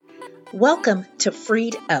Welcome to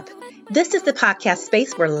Freed Up. This is the podcast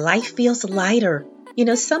space where life feels lighter.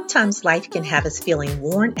 Sometimes life can have us feeling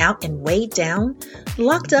worn out and weighed down,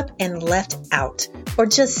 locked up and left out, or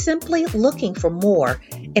just simply looking for more.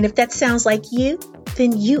 And if that sounds like you,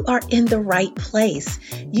 then you are in the right place.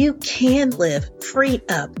 You can live freed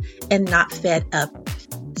up and not fed up.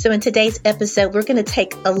 So in today's episode, we're going to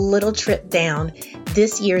take a little trip down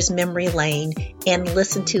this year's memory lane and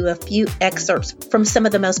listen to a few excerpts from some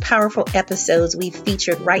of the most powerful episodes we've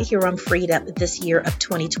featured right here on Freed Up this year of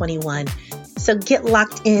 2021. So get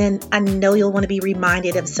locked in. I know you'll want to be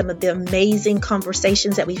reminded of some of the amazing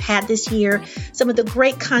conversations that we've had this year, some of the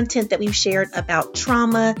great content that we've shared about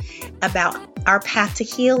trauma, about our path to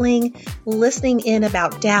healing, listening in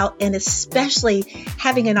about doubt, and especially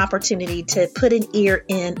having an opportunity to put an ear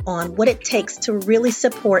in on what it takes to really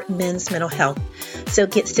support men's mental health. So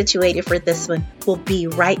get situated for this one. We'll be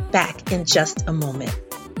right back in just a moment.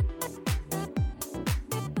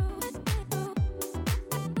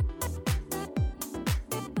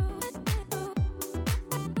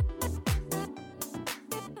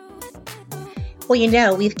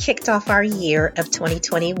 Well, we've kicked off our year of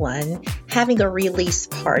 2021 having a release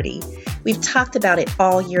party. We've talked about it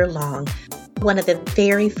all year long. One of the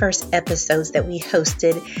very first episodes that we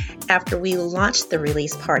hosted after we launched the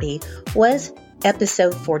release party was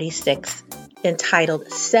episode 46,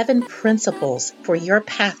 entitled 7 Principles for Your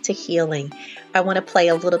Path to Healing. I want to play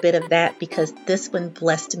a little bit of that because this one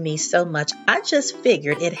blessed me so much. I just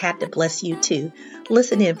figured it had to bless you too.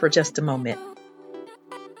 Listen in for just a moment.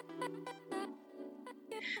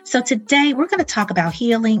 So today we're going to talk about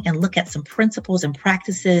healing and look at some principles and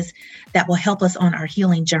practices that will help us on our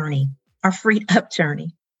healing journey, our freed up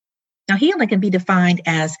journey. Now, healing can be defined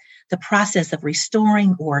as the process of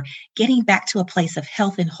restoring or getting back to a place of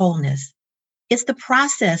health and wholeness. It's the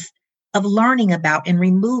process of learning about and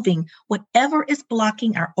removing whatever is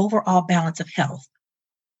blocking our overall balance of health.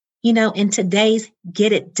 In today's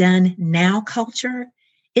get it done now culture,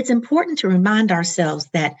 it's important to remind ourselves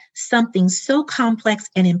that something so complex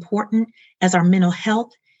and important as our mental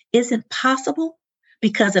health isn't possible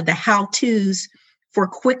because of the how-tos for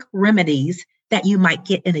quick remedies that you might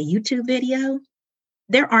get in a YouTube video.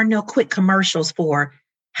 There are no quick commercials for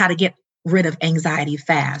how to get rid of anxiety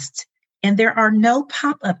fast. And there are no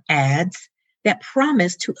pop-up ads that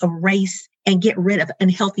promise to erase and get rid of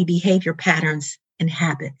unhealthy behavior patterns and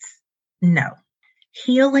habits. No.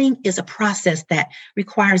 Healing is a process that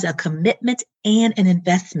requires a commitment and an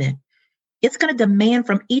investment. It's going to demand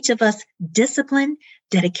from each of us discipline,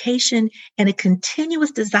 dedication, and a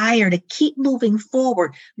continuous desire to keep moving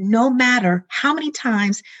forward, no matter how many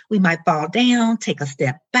times we might fall down, take a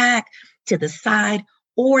step back to the side,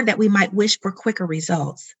 or that we might wish for quicker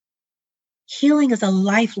results. Healing is a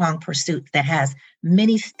lifelong pursuit that has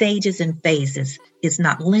many stages and phases. It's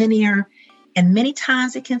not linear, and many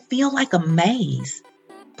times it can feel like a maze,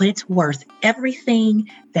 but it's worth everything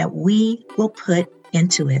that we will put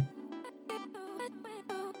into it.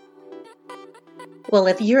 Well,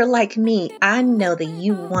 if you're like me, I know that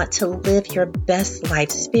you want to live your best life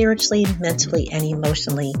spiritually, mentally, and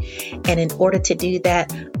emotionally. And in order to do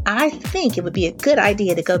that, I think it would be a good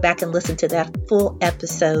idea to go back and listen to that full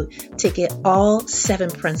episode to get all 7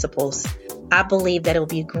 principles. I believe that it will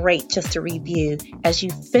be great just to review as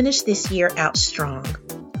you finish this year out strong.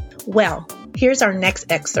 Well, here's our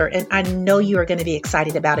next excerpt, and I know you are going to be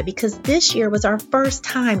excited about it because this year was our first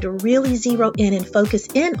time to really zero in and focus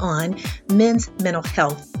in on men's mental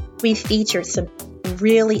health. We featured some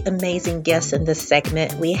really amazing guests in this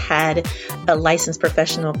segment. We had a licensed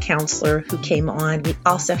professional counselor who came on. We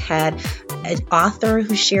also had an author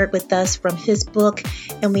who shared with us from his book,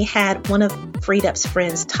 and we had one of Freed Up's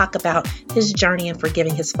friends talk about his journey in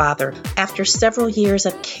forgiving his father after several years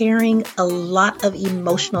of carrying a lot of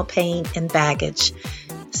emotional pain and baggage.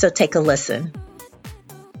 So take a listen.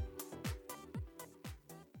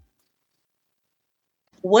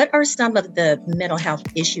 What are some of the mental health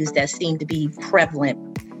issues that seem to be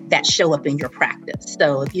prevalent that show up in your practice?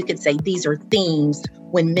 So if you could say these are themes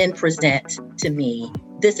when men present to me,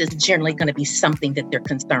 this is generally going to be something that they're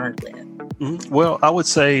concerned with. Well, I would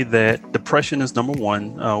say that depression is number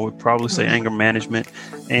one. We'd probably say anger management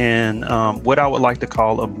and what I would like to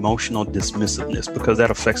call emotional dismissiveness, because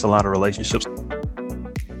that affects a lot of relationships.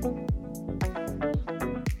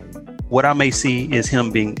 What I may see is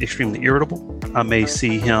him being extremely irritable. I may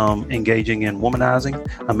see him engaging in womanizing.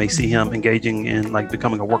 I may see him engaging in like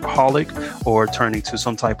becoming a workaholic or turning to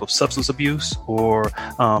some type of substance abuse or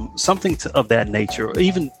something of that nature, or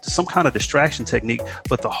even some kind of distraction technique.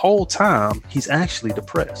 But the whole time he's actually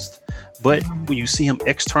depressed. But when you see him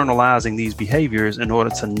externalizing these behaviors in order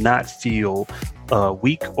to not feel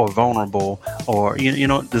weak or vulnerable, or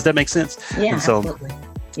does that make sense? Yeah, and so, absolutely.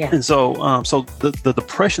 Yeah. And so, so the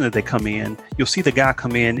depression that they come in, you'll see the guy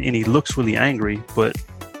come in and he looks really angry, but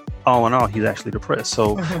all in all, he's actually depressed.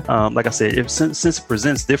 So, like I said, since it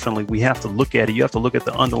presents differently, we have to look at it. You have to look at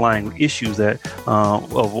the underlying issues that,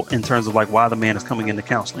 in terms of like why the man is coming into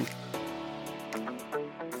counseling.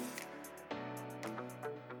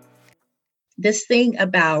 This thing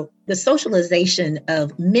about the socialization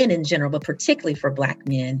of men in general, but particularly for Black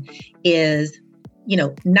men, is,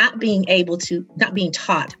 not being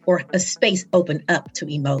taught or a space open up to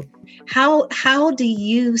emote. How do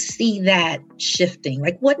you see that shifting?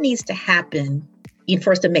 Like, what needs to happen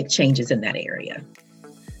for us to make changes in that area?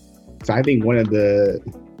 So I think one of the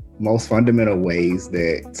most fundamental ways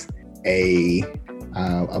that a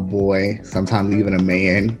boy, sometimes even a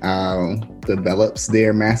man, develops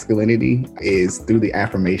their masculinity is through the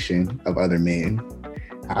affirmation of other men.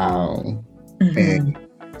 And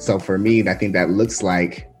so for me, I think that looks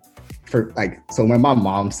like, so when my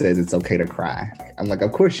mom says it's okay to cry, I'm like,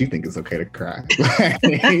 of course you think it's okay to cry. That's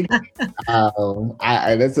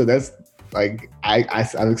like, I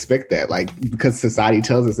expect that, like, because society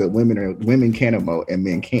tells us that women can emote and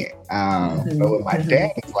men can't. But with my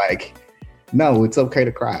dad, it's like, no, it's okay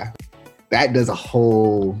to cry. That does a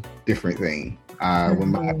whole different thing.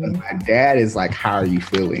 When my dad is like, how are you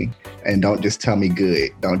feeling? And don't just tell me good.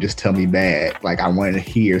 Don't just tell me bad. Like, I want to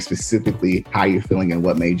hear specifically how you're feeling and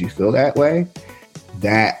what made you feel that way.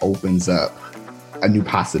 That opens up a new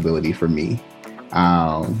possibility for me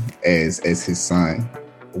as his son.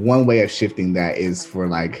 One way of shifting that is for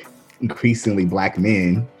like increasingly Black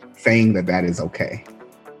men saying that is okay.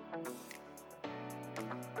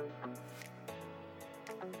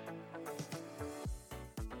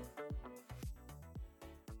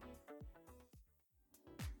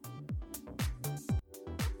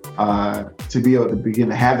 To be able to begin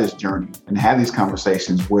to have this journey and have these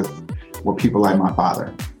conversations with people like my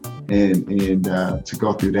father, and to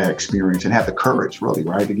go through that experience and have the courage, really,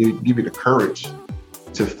 right, to give you the courage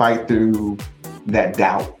to fight through that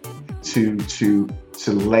doubt, to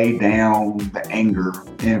lay down the anger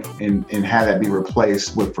and have that be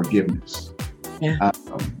replaced with forgiveness. Yeah.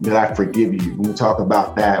 That I forgive you. When we talk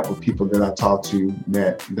about that with people that I talk to,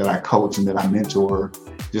 that I coach and that I mentor,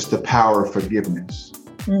 just the power of forgiveness.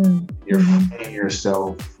 You're freeing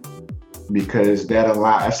yourself, because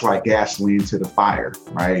that's like gasoline to the fire,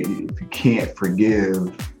 right? If you can't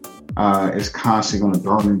forgive, it's constantly going to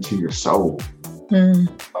burn into your soul and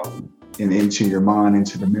into your mind,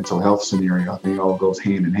 into the mental health scenario. I think it all goes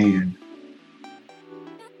hand in hand.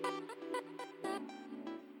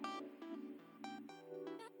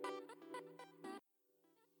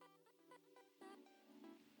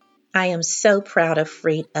 I am so proud of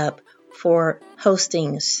Freed Up for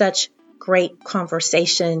hosting such great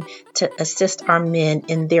conversation to assist our men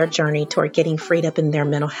in their journey toward getting freed up in their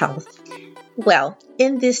mental health. Well,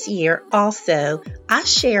 in this year also, I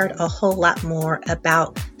shared a whole lot more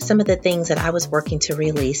about some of the things that I was working to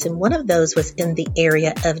release. And one of those was in the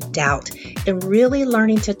area of doubt and really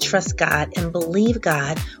learning to trust God and believe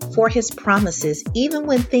God for his promises, even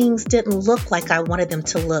when things didn't look like I wanted them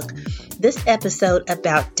to look. This episode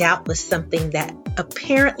about doubt was something that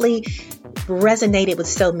apparently resonated with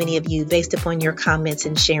so many of you based upon your comments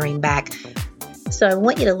and sharing back. So I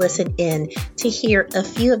want you to listen in to hear a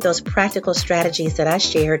few of those practical strategies that I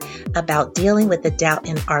shared about dealing with the doubt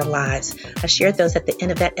in our lives. I shared those at the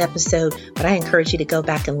end of that episode, but I encourage you to go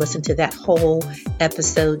back and listen to that whole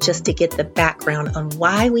episode just to get the background on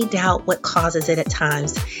why we doubt, what causes it at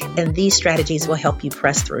times, and these strategies will help you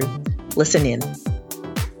press through. Listen in.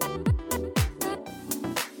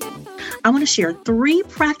 I want to share 3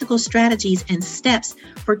 practical strategies and steps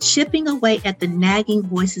for chipping away at the nagging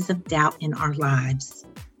voices of doubt in our lives.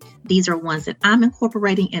 These are ones that I'm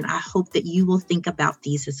incorporating, and I hope that you will think about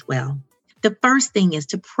these as well. The first thing is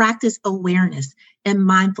to practice awareness and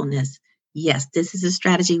mindfulness. Yes, this is a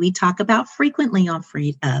strategy we talk about frequently on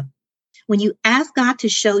Freed Up. When you ask God to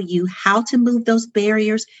show you how to move those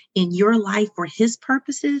barriers in your life for his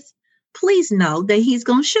purposes, please know that he's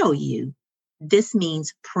going to show you. This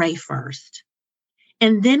means pray first.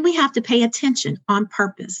 And then we have to pay attention on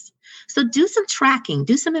purpose. So do some tracking,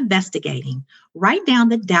 do some investigating. Write down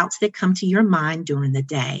the doubts that come to your mind during the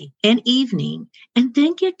day and evening, and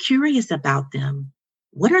then get curious about them.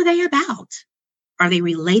 What are they about? Are they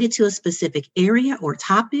related to a specific area or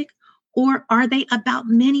topic? Or are they about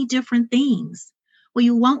many different things? Well,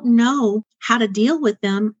 you won't know how to deal with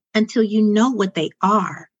them until you know what they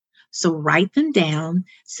are. So write them down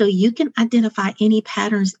so you can identify any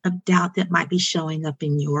patterns of doubt that might be showing up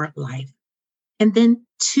in your life. And then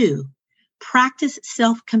 2, practice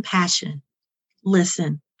self-compassion.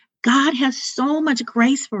 Listen, God has so much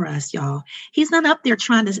grace for us, y'all. He's not up there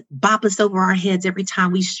trying to bop us over our heads every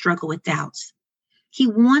time we struggle with doubts. He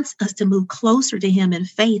wants us to move closer to him in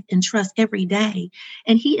faith and trust every day.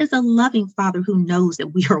 And he is a loving Father who knows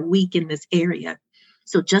that we are weak in this area.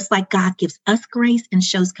 So just like God gives us grace and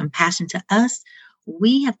shows compassion to us,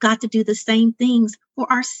 we have got to do the same things for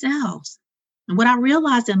ourselves. And what I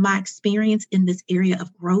realized in my experience in this area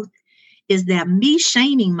of growth is that me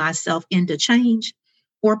shaming myself into change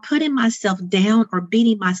or putting myself down or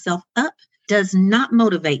beating myself up does not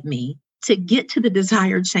motivate me to get to the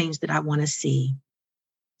desired change that I want to see.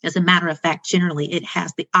 As a matter of fact, generally, it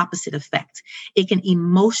has the opposite effect. It can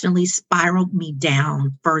emotionally spiral me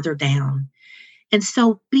down, further down. And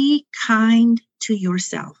so be kind to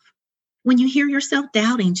yourself. When you hear yourself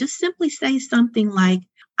doubting, just simply say something like,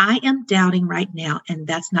 I am doubting right now, and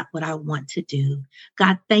that's not what I want to do.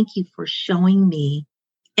 God, thank you for showing me.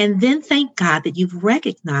 And then thank God that you've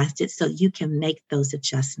recognized it so you can make those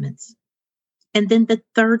adjustments. And then the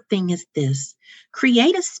third thing is this: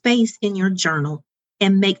 create a space in your journal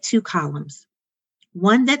and make 2 columns.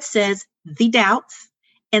 One that says the doubts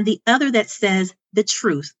and the other that says the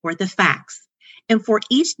truth or the facts. And for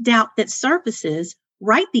each doubt that surfaces,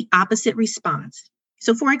 write the opposite response.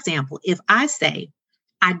 So for example, if I say,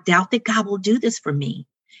 I doubt that God will do this for me,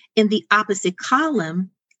 in the opposite column,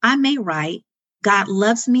 I may write, God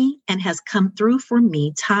loves me and has come through for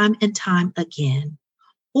me time and time again.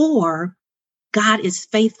 Or God is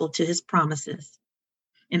faithful to his promises.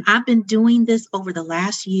 And I've been doing this over the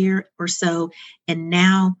last year or so, and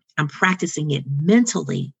now I'm practicing it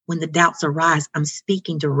mentally. When the doubts arise, I'm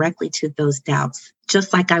speaking directly to those doubts,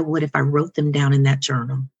 just like I would if I wrote them down in that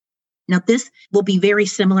journal. Now, this will be very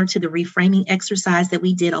similar to the reframing exercise that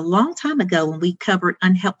we did a long time ago when we covered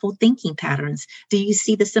unhelpful thinking patterns. Do you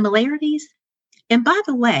see the similarities? And by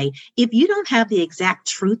the way, if you don't have the exact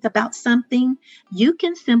truth about something, you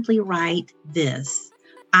can simply write this: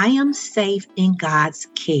 I am safe in God's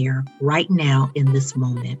care right now in this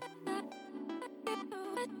moment.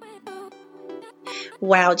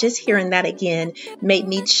 Wow, just hearing that again made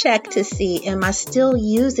me check to see, am I still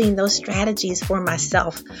using those strategies for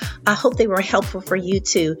myself? I hope they were helpful for you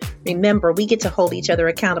too. Remember, we get to hold each other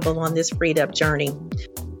accountable on this freed up journey.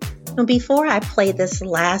 And before I play this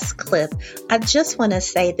last clip, I just want to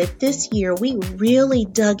say that this year we really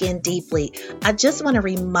dug in deeply. I just want to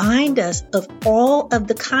remind us of all of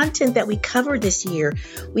the content that we covered this year.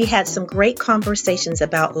 We had some great conversations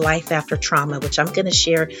about life after trauma, which I'm going to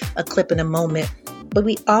share a clip in a moment. But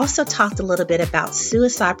we also talked a little bit about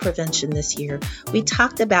suicide prevention this year. We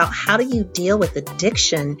talked about how do you deal with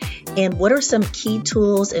addiction and what are some key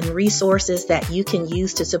tools and resources that you can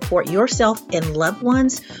use to support yourself and loved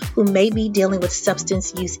ones who may be dealing with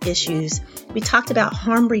substance use issues. We talked about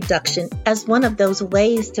harm reduction as one of those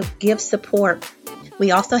ways to give support.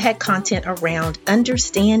 We also had content around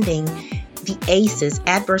understanding the ACEs,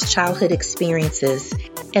 adverse childhood experiences.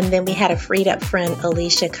 And then we had a freed up friend,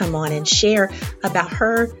 Alicia, come on and share about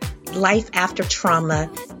her life after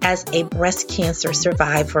trauma as a breast cancer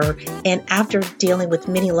survivor and after dealing with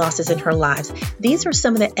many losses in her lives. These are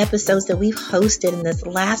some of the episodes that we've hosted in this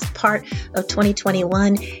last part of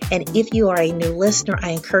 2021. And if you are a new listener,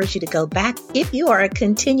 I encourage you to go back. If you are a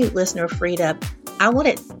continued listener of Freed Up, I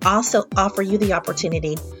want to also offer you the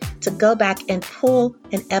opportunity to go back and pull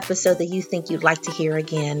an episode that you think you'd like to hear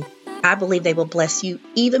again. I believe they will bless you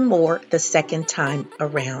even more the second time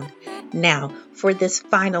around. Now, for this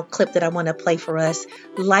final clip that I want to play for us,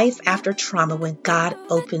 Life After Trauma, When God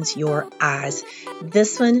Opens Your Eyes.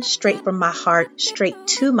 This one straight from my heart, straight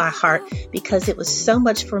to my heart, because it was so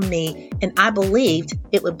much for me, and I believed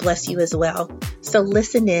it would bless you as well. So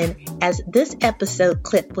listen in, as this episode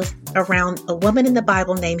clip was around a woman in the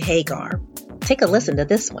Bible named Hagar. Take a listen to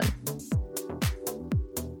this one.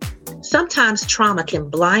 Sometimes trauma can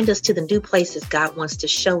blind us to the new places God wants to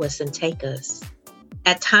show us and take us.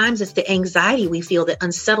 At times, it's the anxiety we feel that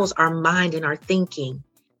unsettles our mind and our thinking.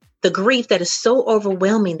 The grief that is so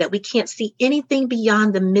overwhelming that we can't see anything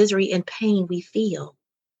beyond the misery and pain we feel.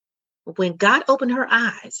 When God opened her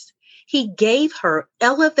eyes, He gave her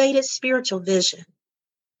elevated spiritual vision.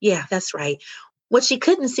 Yeah, that's right. What she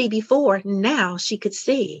couldn't see before, now she could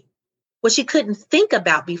see. What she couldn't think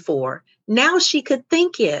about before, now she could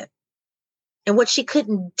think it. And what she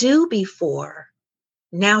couldn't do before,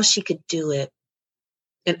 Now she could do it.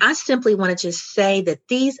 And I simply want to just say that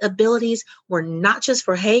these abilities were not just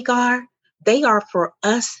for Hagar, they are for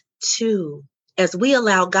us too, as we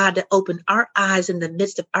allow God to open our eyes in the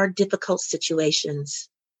midst of our difficult situations.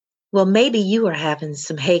 Well, maybe you are having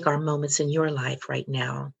some Hagar moments in your life right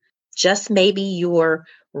now. Just maybe you're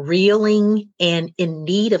reeling and in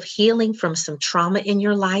need of healing from some trauma in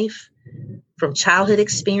your life, from childhood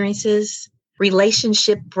experiences,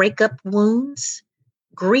 relationship breakup wounds,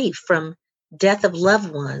 grief from death of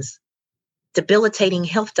loved ones, debilitating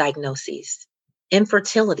health diagnoses,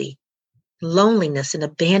 infertility, loneliness and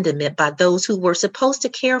abandonment by those who were supposed to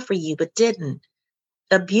care for you but didn't,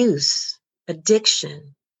 abuse,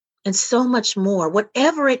 addiction, and so much more.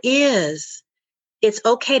 Whatever it is, it's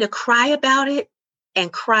okay to cry about it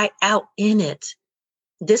and cry out in it.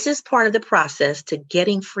 This is part of the process to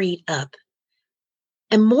getting freed up.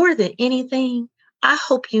 And more than anything, I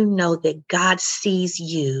hope you know that God sees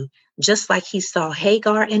you just like he saw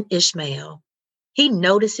Hagar and Ishmael. He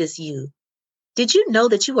notices you. Did you know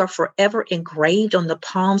that you are forever engraved on the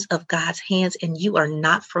palms of God's hands and you are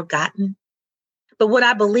not forgotten? But what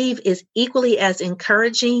I believe is equally as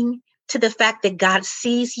encouraging to the fact that God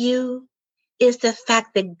sees you is the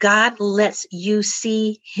fact that God lets you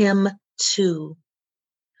see him too.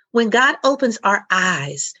 When God opens our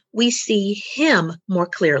eyes, we see him more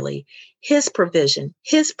clearly, his provision,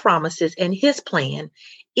 his promises, and his plan,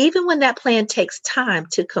 even when that plan takes time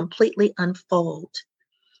to completely unfold.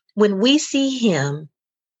 When we see him,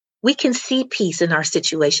 we can see peace in our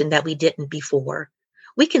situation that we didn't before.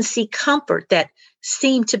 We can see comfort that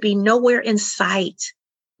seemed to be nowhere in sight.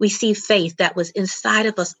 We see faith that was inside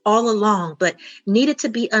of us all along, but needed to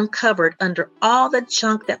be uncovered under all the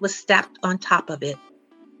junk that was stacked on top of it.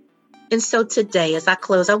 And so today, as I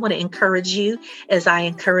close, I want to encourage you as I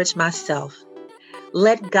encourage myself.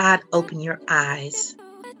 Let God open your eyes.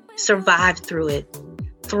 Survive through it.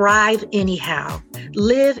 Thrive anyhow.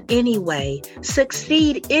 Live anyway.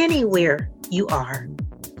 Succeed anywhere you are.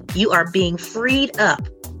 You are being freed up.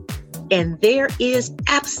 And there is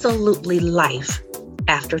absolutely life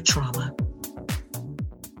after trauma.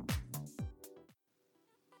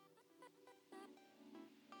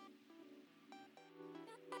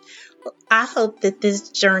 I hope that this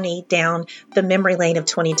journey down the memory lane of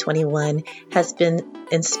 2021 has been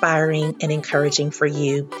inspiring and encouraging for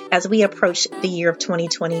you. As we approach the year of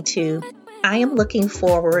 2022, I am looking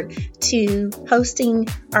forward to hosting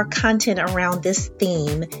our content around this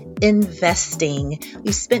theme, investing.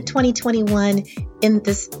 We've spent 2021 in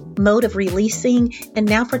this mode of releasing, and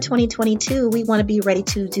now for 2022, we want to be ready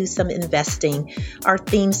to do some investing. Our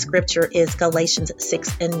theme scripture is Galatians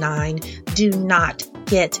 6:9. Do not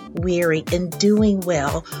get weary in doing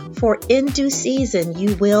well, for in due season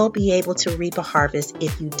you will be able to reap a harvest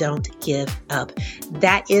if you don't give up.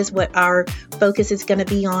 That is what our focus is going to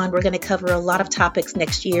be on. We're going to cover a lot of topics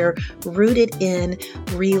next year rooted in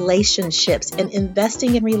relationships and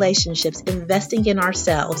investing in relationships, investing in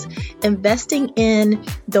ourselves, investing in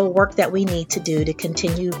the work that we need to do to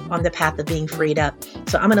continue on the path of being freed up.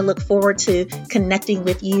 So I'm going to look forward to connecting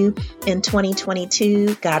with you in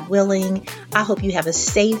 2022, God willing. I hope you have a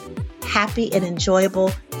safe, happy, and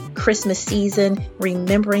enjoyable Christmas season,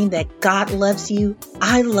 remembering that God loves you,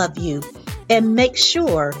 I love you, and make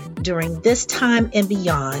sure during this time and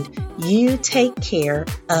beyond, you take care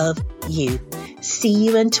of you. See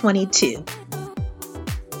you in 22.